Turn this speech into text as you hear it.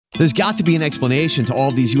There's got to be an explanation to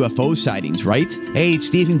all these UFO sightings, right? Hey, it's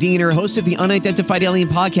Stephen Diener, host of the Unidentified Alien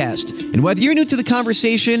Podcast. And whether you're new to the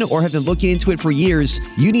conversation or have been looking into it for years,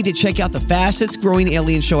 you need to check out the fastest growing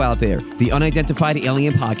alien show out there, the Unidentified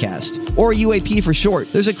Alien Podcast, or UAP for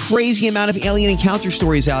short. There's a crazy amount of alien encounter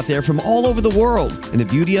stories out there from all over the world. And the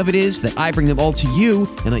beauty of it is that I bring them all to you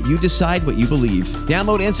and let you decide what you believe.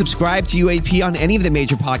 Download and subscribe to UAP on any of the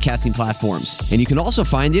major podcasting platforms. And you can also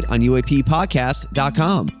find it on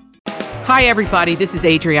UAPpodcast.com. Hi, everybody. This is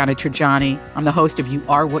Adriana Trajani. I'm the host of You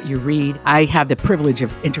Are What You Read. I have the privilege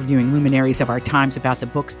of interviewing luminaries of our times about the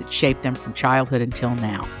books that shaped them from childhood until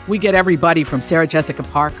now. We get everybody from Sarah Jessica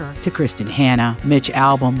Parker to Kristen Hanna, Mitch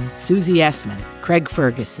Albom, Susie Essman, Craig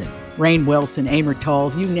Ferguson, Rainn Wilson, Amor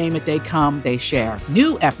Tolls, you name it, they come, they share.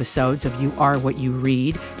 New episodes of You Are What You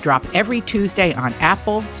Read drop every Tuesday on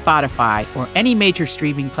Apple, Spotify, or any major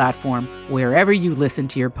streaming platform wherever you listen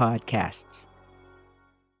to your podcasts.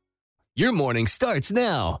 Your morning starts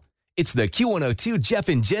now. It's the Q102 Jeff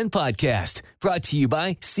and Jen podcast brought to you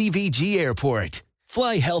by CVG Airport.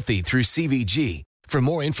 Fly healthy through CVG. For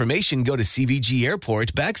more information, go to CVG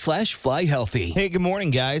Airport /fly healthy. Hey, good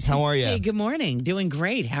morning, guys. How are you? Hey, good morning. Doing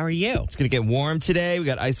great. How are you? It's going to get warm today. We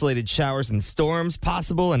got isolated showers and storms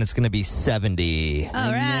possible, and it's going to be 70. All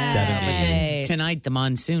right. 70. Tonight, the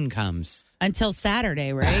monsoon comes. Until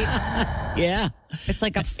Saturday, right? Yeah. It's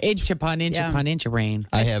like a inch upon inch upon inch of rain.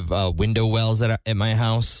 I have window wells at my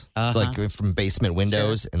house, like from basement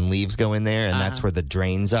windows, and leaves go in there, and that's where the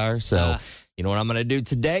drains are. So, you know what I'm going to do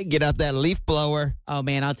today? Get out that leaf blower. Oh,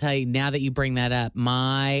 man, I'll tell you, now that you bring that up,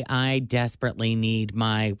 I desperately need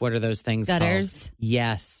what are those things gutters? called?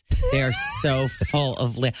 Yes. They're so full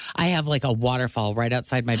of I have like a waterfall right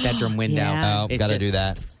outside my bedroom window. Yeah. Oh, got to do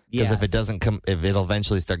that. Because if it doesn't come, if it'll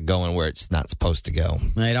eventually start going where it's not supposed to go.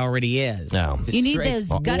 It already is. No. You need those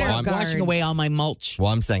gutter I'm guards. washing away all my mulch.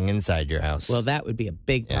 Well, I'm saying inside your house. Well, that would be a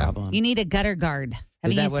big problem. You need a gutter guard. Have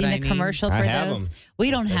Is you that what seen I the need? commercial for I have those? them. We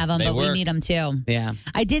don't have them, They but we work. need them too. Yeah.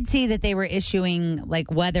 I did see that they were issuing like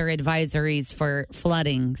weather advisories for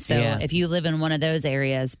flooding. So Yeah. if you live in one of those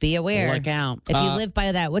areas, be aware. Look out. If you live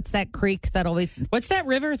by that, what's that creek that always? What's that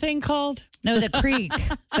river thing called? No, the creek,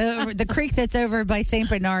 the creek that's over by St.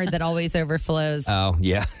 Bernard that always overflows. Oh,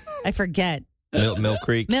 yeah. I forget. Mill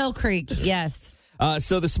Creek. Mill Creek, yes.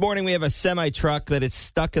 So this morning we have a semi-truck that is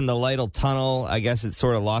stuck in the Lytle Tunnel. I guess it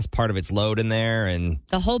sort of lost part of its load in there. And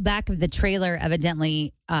The whole back of the trailer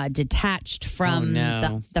evidently detached from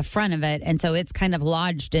the front of it. And so it's kind of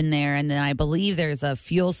lodged in there. And then I believe there's a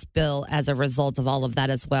fuel spill as a result of all of that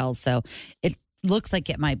as well. So it looks like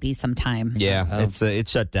it might be some time. yeah,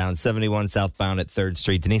 it's shut down. 71 southbound at 3rd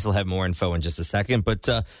Street. Denise will have more info in just a second. But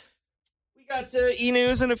we got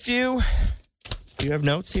e-news in a few. Do you have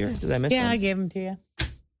notes here? Did I miss Yeah, some? I gave them to you.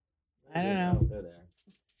 I don't know.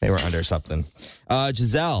 They were under something.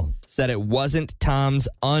 Gisele said it wasn't Tom's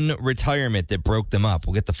unretirement that broke them up.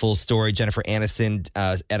 We'll get the full story. Jennifer Aniston,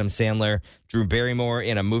 Adam Sandler, Drew Barrymore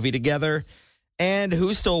in a movie together. And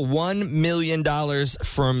who stole $1 million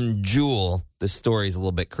from Jewel? This story is a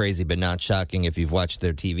little bit crazy, but not shocking if you've watched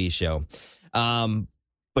their TV show.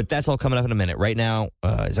 But that's all coming up in a minute. Right now,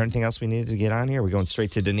 is there anything else we needed to get on here? We're going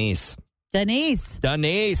straight to Denise.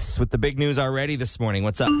 Denise with the big news already this morning.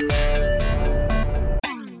 What's up?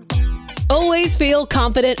 Always feel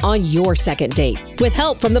confident on your second date. With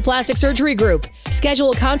help from the Plastic Surgery Group.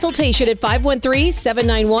 Schedule a consultation at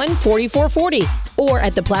 513-791-4440 or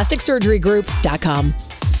at theplasticsurgerygroup.com.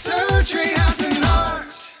 Surgery has an art.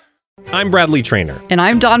 I'm Bradley Trainer. And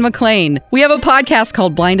I'm Don McClain. We have a podcast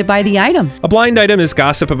called Blinded by the Item. A blind item is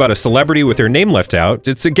gossip about a celebrity with their name left out.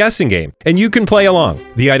 It's a guessing game, and you can play along.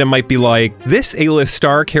 The item might be like, this A-list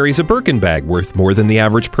star carries a Birkin bag worth more than the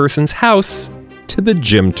average person's house to the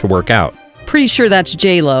gym to work out. Pretty sure that's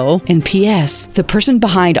J-Lo. And P.S. the person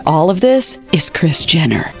behind all of this is Kris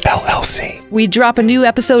Jenner, LLC. We drop a new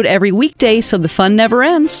episode every weekday so the fun never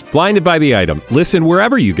ends. Blinded by the Item. Listen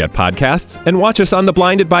wherever you get podcasts and watch us on the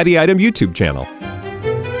Blinded by the Item YouTube channel.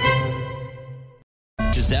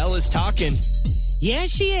 Gisele is talking. Yeah,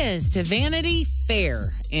 she is, to Vanity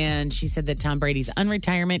Fair. And she said that Tom Brady's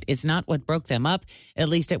unretirement is not what broke them up. At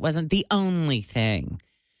least it wasn't the only thing.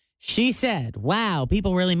 She said, wow,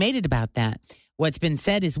 people really made it about that. What's been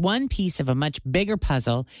said is one piece of a much bigger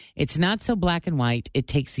puzzle. It's not so black and white. It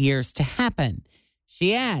takes years to happen.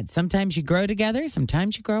 She adds, sometimes you grow together,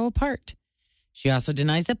 sometimes you grow apart. She also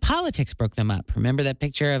denies that politics broke them up. Remember that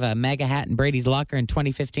picture of a MAGA hat in Brady's locker in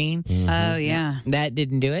 2015? Oh, yeah. That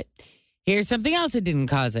didn't do it. Here's something else that didn't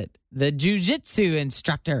cause it. The jiu-jitsu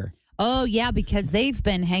instructor. Oh, yeah, because they've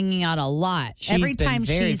been hanging out a lot. Every been time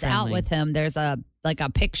very she's out friendly. with him, there's a like a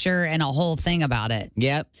picture and a whole thing about it.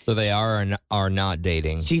 Yep. So they are not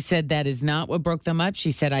dating. She said that is not what broke them up.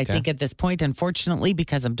 She said, I think at this point, unfortunately,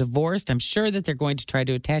 because I'm divorced, I'm sure that they're going to try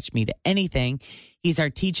to attach me to anything. He's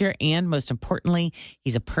our teacher, and most importantly,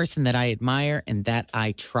 he's a person that I admire and that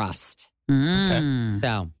I trust. Okay.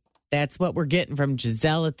 So that's what we're getting from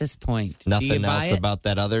Gisele at this point. Nothing else about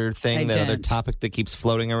that other thing, other topic that keeps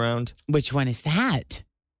floating around? Which one is that?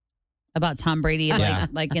 About Tom Brady,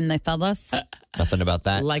 like in the fellas? Nothing about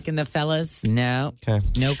that? Like in the fellas? No. Okay.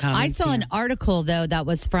 No comments. I saw an article, though, that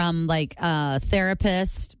was from like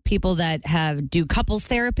therapists, people that do couples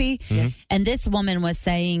therapy. Mm-hmm. And this woman was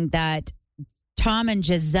saying that Tom and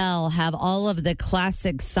Gisele have all of the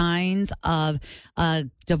classic signs of a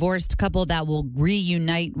divorced couple that will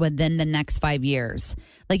reunite within the next 5 years.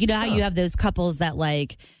 Like, you know how you have those couples that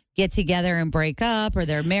like get together and break up, or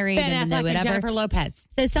they're married and then they whatever. Jennifer Lopez.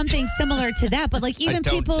 So something similar to that, but like even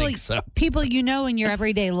people you know in your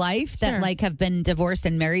everyday life that like have been divorced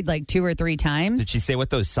and married like 2 or 3 times. Did she say what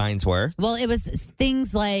those signs were? Well, it was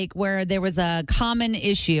things like where there was a common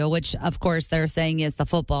issue, which of course they're saying is the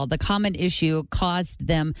football. The common issue caused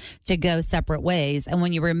them to go separate ways, and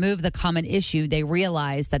when you remove the common issue, they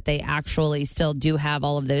realize that they actually still do have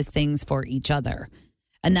all of those things for each other.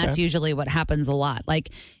 And that's usually what happens a lot.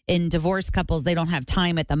 Like in divorced couples, they don't have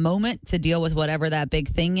time at the moment to deal with whatever that big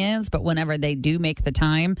thing is. But whenever they do make the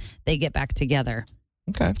time, they get back together.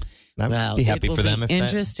 Okay. I'd be happy for them if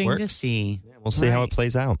interesting that works. to see. Yeah, we'll see how it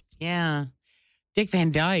plays out. Yeah. Dick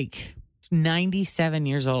Van Dyke, 97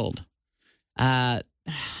 years old.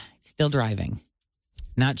 Still driving.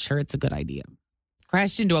 Not sure it's a good idea.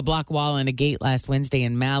 Crashed into a block wall and a gate last Wednesday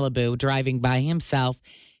in Malibu, driving by himself.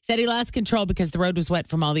 Said he lost control because the road was wet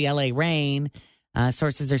from all the LA rain.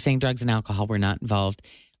 Sources are saying drugs and alcohol were not involved.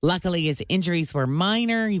 Luckily, his injuries were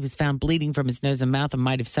minor. He was found bleeding from his nose and mouth and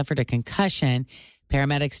might have suffered a concussion.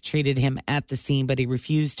 Paramedics treated him at the scene, but he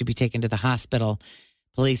refused to be taken to the hospital.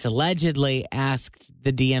 Police allegedly asked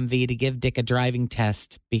the DMV to give Dick a driving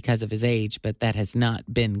test because of his age, but that has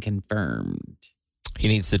not been confirmed. He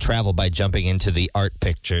needs to travel by jumping into the art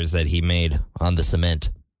pictures that he made on the cement.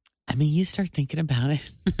 I mean, you start thinking about it.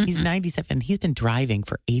 He's 97. He's been driving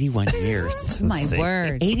for 81 years. My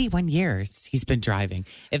word. 81 years he's been driving.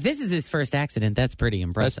 If this is his first accident, that's pretty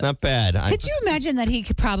impressive. That's not bad. Could you imagine that he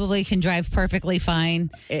probably can drive perfectly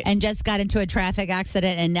fine and just got into a traffic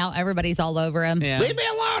accident and now everybody's all over him? Yeah. Leave me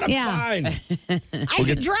alone. I'm fine. I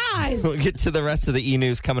can drive. We'll get to the rest of the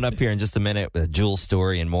e-news coming up here in just a minute with a Jewel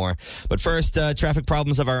story and more. But first, traffic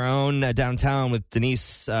problems of our own downtown with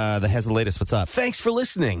Denise that has the latest. What's up? Thanks for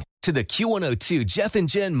listening to the Q102 Jeff and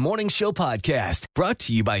Jen Morning Show podcast, brought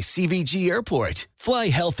to you by CVG Airport. Fly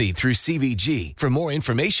healthy through CVG. For more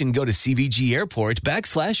information, go to CVG Airport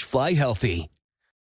 /fly healthy.